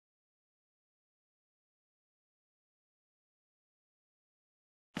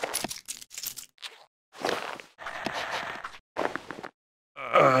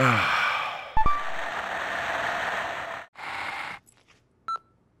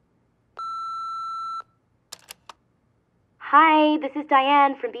Hi, this is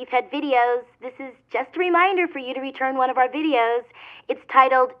Diane from Beefhead Videos. This is just a reminder for you to return one of our videos. It's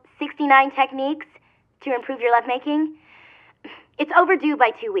titled 69 Techniques to Improve Your Lovemaking. It's overdue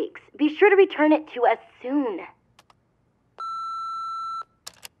by 2 weeks. Be sure to return it to us soon.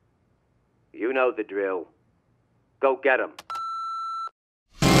 You know the drill. Go get him.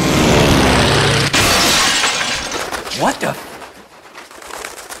 What the?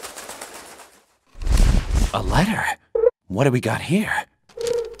 A letter? What do we got here?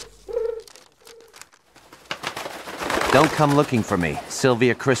 Don't come looking for me,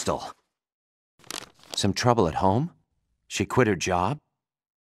 Sylvia Christel. Some trouble at home? She quit her job?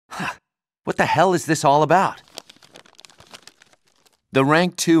 Huh. What the hell is this all about? The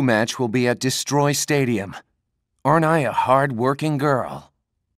Rank 2 match will be at Destroy Stadium. Aren't I a hard-working girl?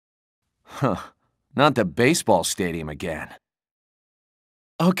 Huh. Not the baseball stadium again.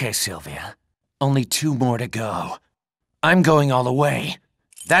 Okay, Sylvia. Only 2 more to go. I'm going all the way.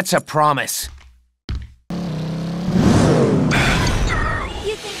 That's a promise. You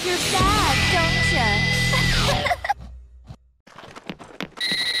think you're bad, don't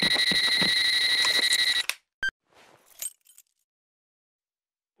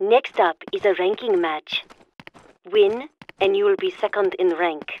you? Next up is a ranking match. Win, and you will be second in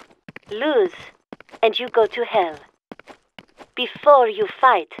rank. Lose, and you go to hell. Before you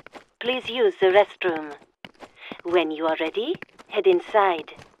fight, please use the restroom. When you are ready, head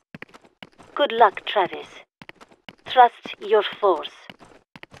inside. Good luck, Travis. Trust your force.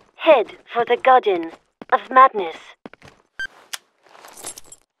 Head for the Garden of Madness.